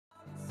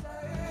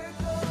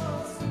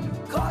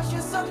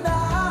Cautious I'm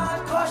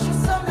not,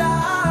 cautious I'm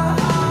not.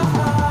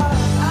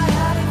 I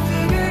had it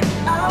figured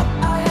out,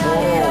 I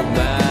had it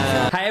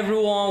Man. Hi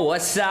everyone,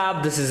 what's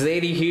up? This is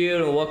Addie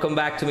here and welcome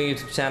back to my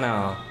YouTube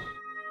channel.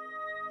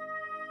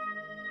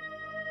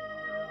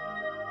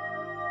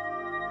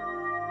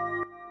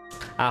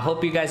 I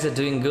hope you guys are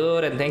doing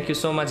good and thank you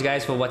so much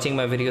guys for watching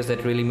my videos.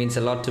 That really means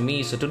a lot to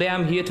me. So today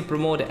I'm here to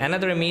promote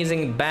another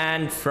amazing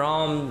band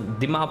from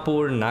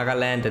Dimapur,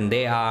 Nagaland, and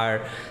they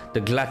are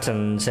the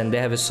Gluttones, and they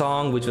have a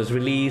song which was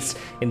released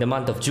in the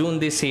month of June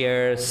this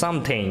year,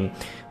 Something.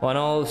 And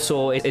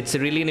also it's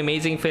really an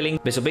amazing feeling.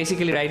 So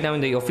basically right now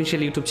in the official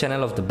YouTube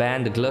channel of the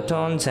band, the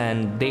Gluttones,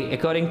 and they,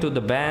 according to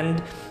the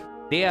band,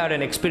 they are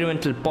an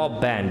experimental pop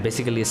band,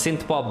 basically a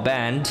synth pop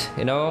band.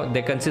 You know,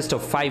 they consist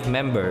of 5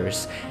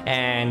 members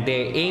and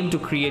they aim to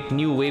create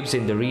new waves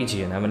in the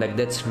region. I mean, like,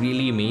 that's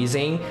really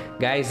amazing.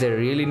 Guys, they're a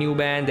really new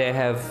band. They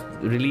have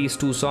released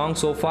 2 songs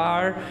so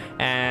far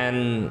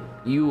and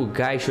you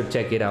guys should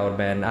check it out,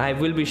 man. I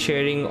will be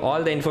sharing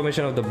all the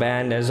information of the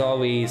band as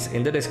always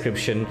in the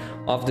description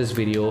of this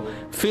video.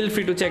 Feel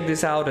free to check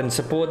this out and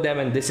support them,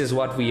 and this is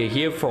what we are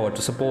here for,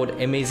 to support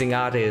amazing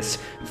artists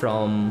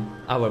from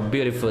our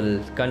beautiful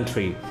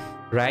country,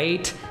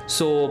 right?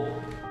 So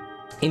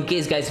in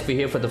case guys, if you're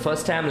here for the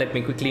first time, let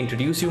me quickly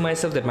introduce you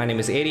myself. That my name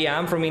is Addie.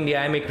 I'm from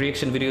India. I make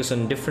reaction videos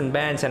on different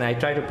bands and I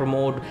try to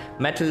promote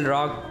metal,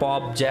 rock,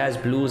 pop, jazz,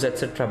 blues,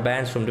 etc.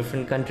 bands from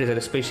different countries, and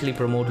especially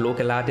promote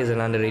local artists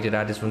and underrated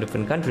artists from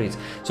different countries.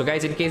 So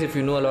guys, in case if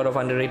you know a lot of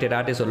underrated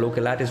artists or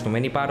local artists from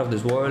any part of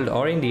this world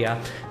or India,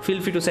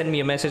 feel free to send me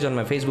a message on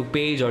my Facebook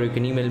page or you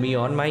can email me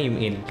on my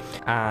email.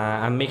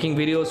 I'm making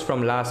videos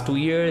from last 2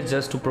 years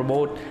just to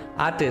promote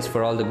artists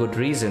for all the good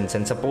reasons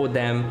and support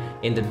them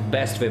in the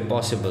best way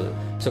possible.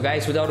 So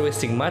guys, without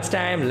wasting much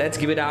time, let's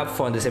give it up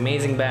for this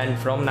amazing band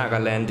from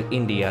Nagaland,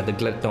 India, the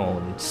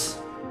Gluttones.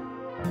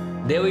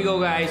 There we go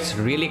guys,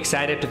 really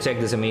excited to check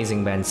this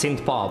amazing band,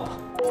 synth pop.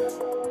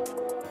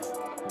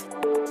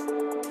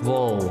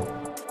 Whoa.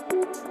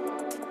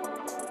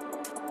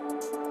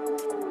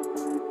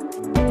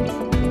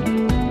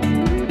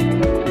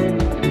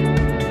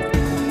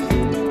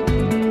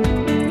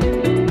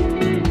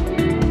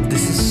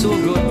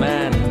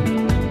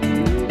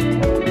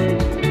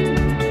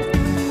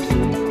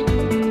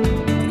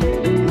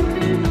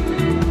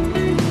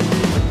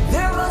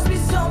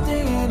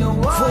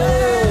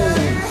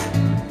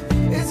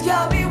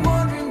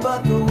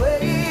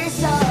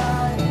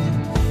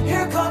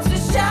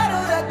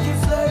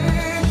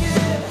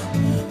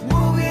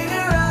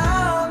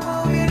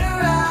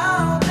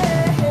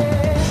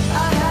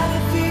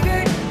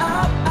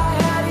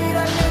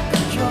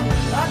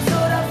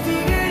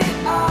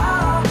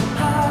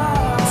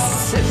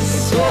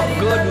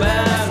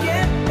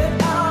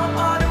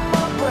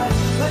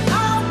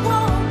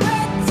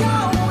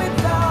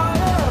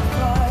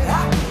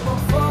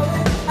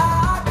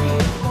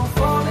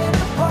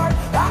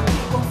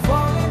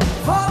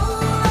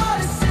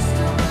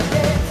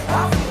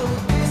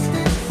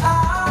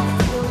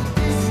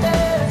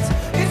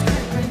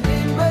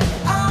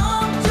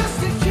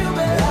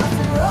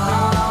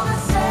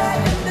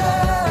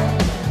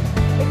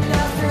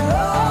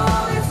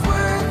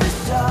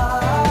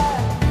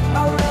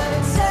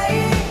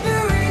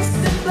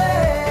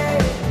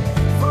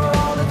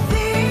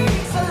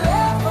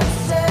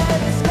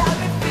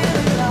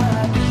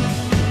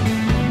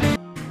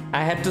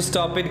 I had to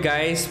stop it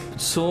guys,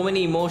 so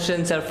many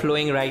emotions are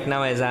flowing right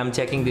now as I'm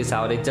checking this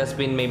out. It's just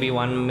been maybe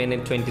 1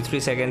 minute 23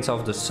 seconds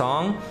of the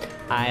song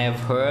I have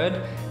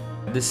heard.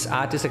 This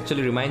artist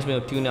actually reminds me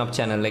of Tune Up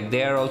channel, like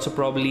they are also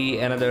probably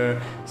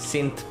another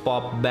synth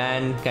pop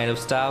band kind of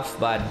stuff,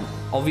 but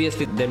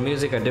obviously their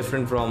music are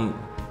different from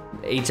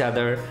each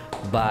other.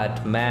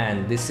 But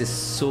man, this is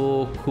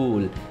so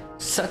cool.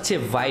 Such a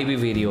vibey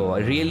video,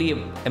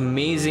 really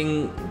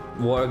amazing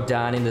work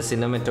done in the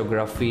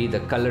cinematography,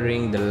 the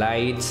coloring, the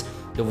lights,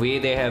 the way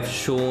they have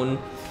shown.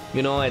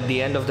 You know, at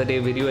the end of the day,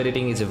 video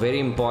editing is a very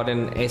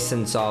important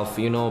essence of,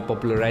 you know,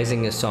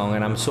 popularizing a song,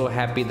 and I'm so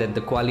happy that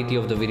the quality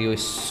of the video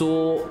is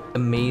so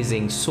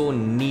amazing, so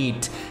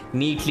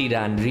neatly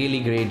done. Really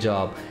great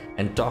job.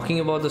 And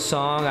talking about the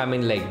song, I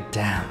mean, like,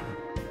 damn,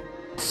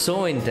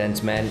 so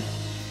intense, man.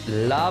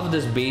 Love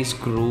this bass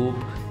group,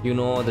 you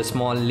know, the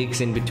small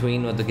licks in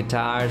between with the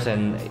guitars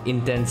and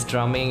intense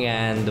drumming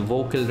and the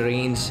vocal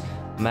range.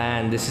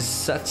 Man, this is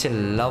such a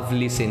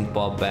lovely synth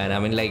pop band. I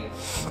mean, like,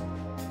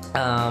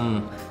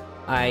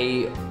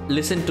 I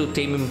listen to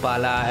Tame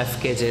Impala,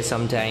 FKJ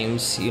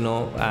sometimes, you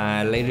know,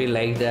 I really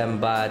like them,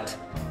 but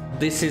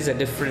this is a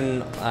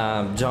different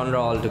genre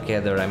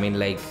altogether. I mean,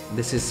 like,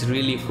 this is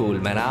really cool,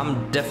 man.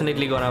 I'm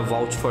definitely gonna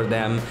vouch for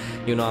them.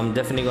 You know, I'm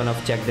definitely gonna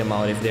check them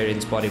out if they're in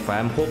Spotify.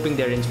 I'm hoping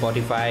they're in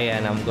Spotify,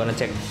 and I'm gonna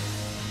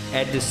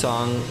add this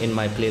song in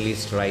my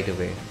playlist right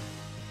away.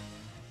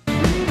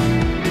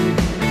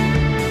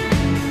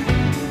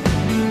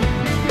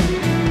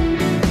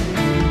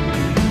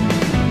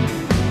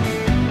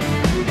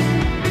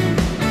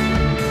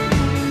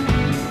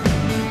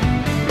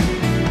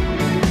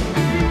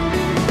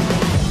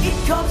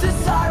 It comes a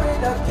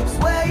siren that keeps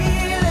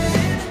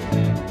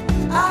wailing.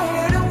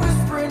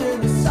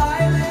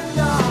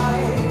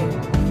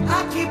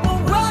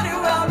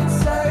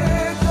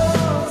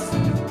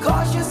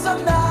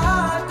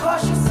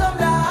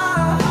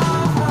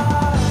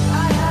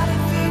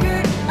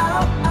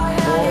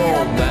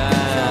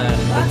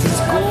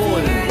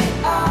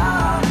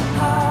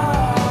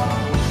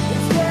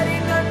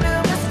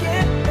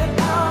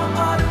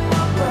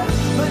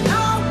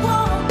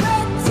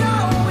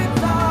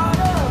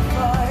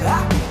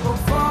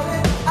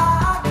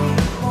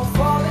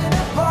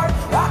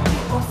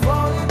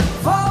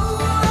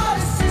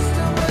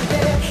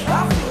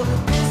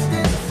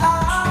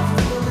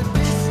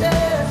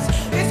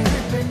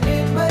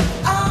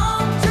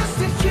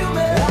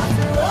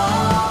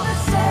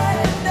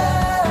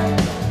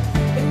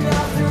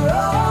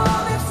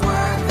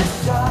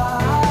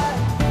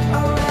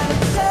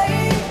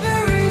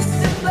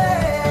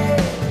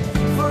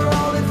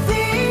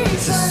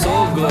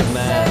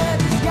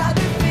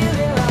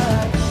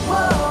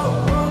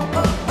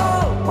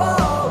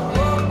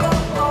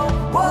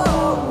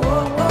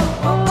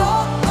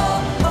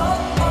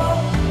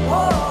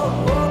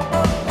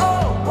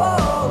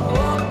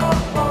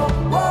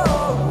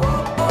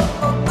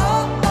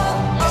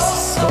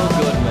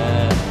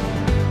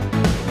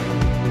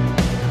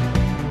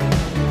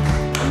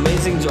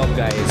 job,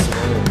 guys.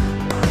 Whoa.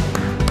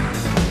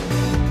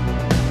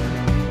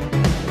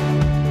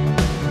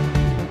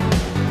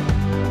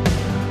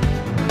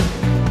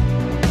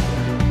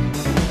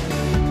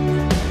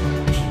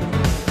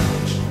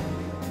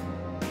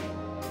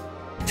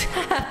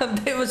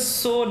 They were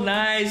so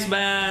nice,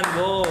 man.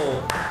 Whoa.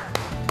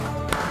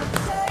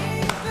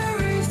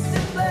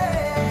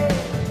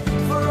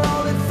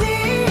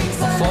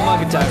 Former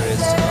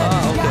guitarist.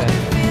 Oh, okay.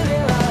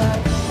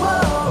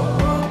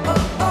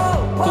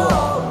 So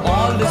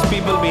all these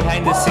people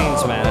behind the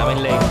scenes, man. I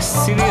mean, like,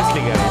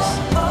 seriously, guys.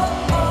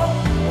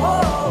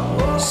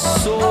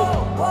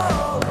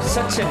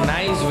 Such a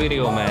nice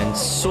video, man.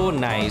 So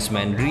nice,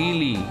 man.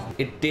 Really,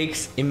 it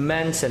takes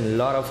immense and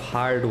lot of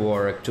hard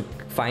work to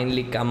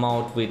finally come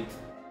out with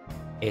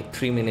a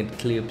 3-minute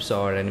clips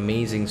or an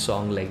amazing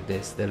song like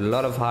this. There's a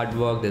lot of hard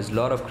work, there's a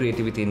lot of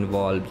creativity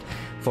involved.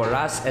 For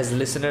us as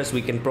listeners,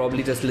 we can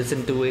probably just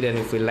listen to it, and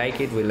if we like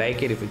it, we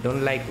like it. If we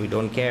don't like, we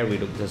don't care, we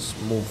don't just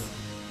move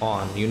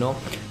on, you know.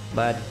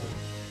 But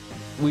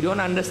we don't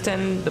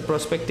understand the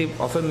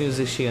perspective of a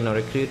musician or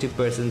a creative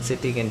person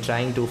sitting and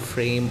trying to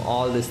frame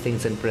all these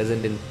things and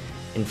present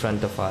in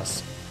front of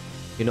us.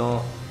 You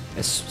know,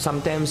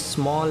 sometimes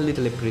small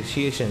little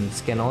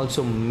appreciations can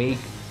also make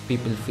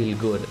people feel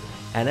good.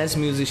 And as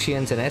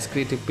musicians and as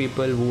creative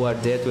people who are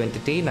there to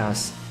entertain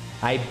us,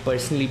 I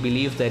personally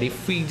believe that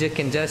if we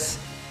can just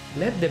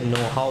let them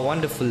know how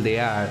wonderful they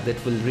are,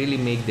 that will really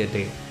make their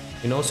day.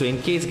 You know, so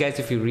in case, guys,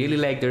 if you really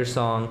like their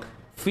song,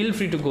 feel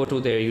free to go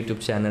to their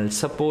YouTube channel,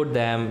 support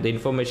them. The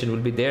information will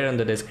be there in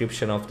the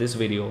description of this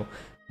video.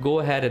 Go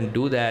ahead and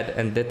do that,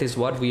 and that is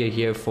what we are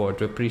here for,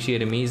 to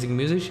appreciate amazing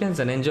musicians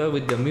and enjoy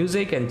with the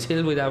music and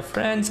chill with our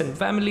friends and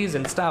families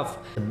and stuff.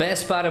 The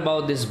best part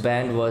about this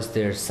band was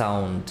their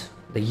sound,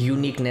 the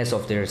uniqueness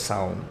of their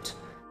sound.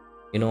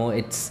 You know,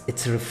 it's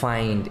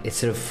refined,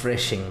 it's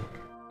refreshing,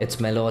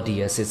 it's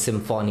melodious, it's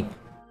symphonic.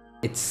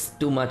 It's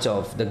too much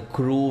of the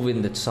groove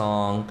in the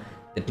song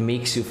that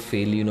makes you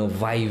feel, you know,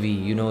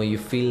 vibey, you know, you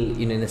feel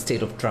in a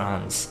state of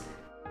trance.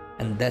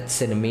 And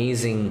that's an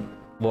amazing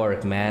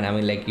work, man. I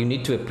mean, like, you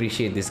need to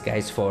appreciate these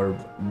guys for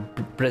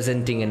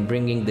presenting and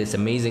bringing this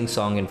amazing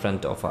song in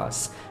front of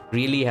us.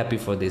 Really happy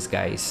for these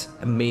guys.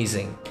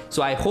 Amazing.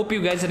 So I hope you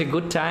guys had a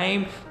good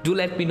time. Do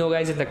let me know,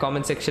 guys, in the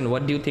comment section,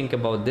 what do you think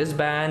about this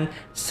band?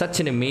 Such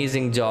an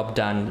amazing job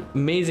done.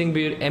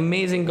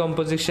 Amazing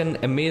composition,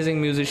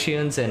 amazing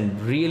musicians, and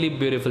really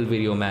beautiful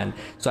video, man.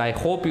 So I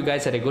hope you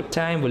guys had a good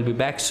time. We'll be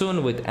back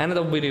soon with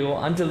another video.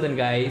 Until then,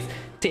 guys,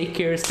 take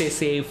care, stay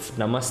safe,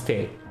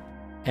 namaste,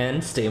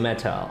 and stay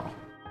metal.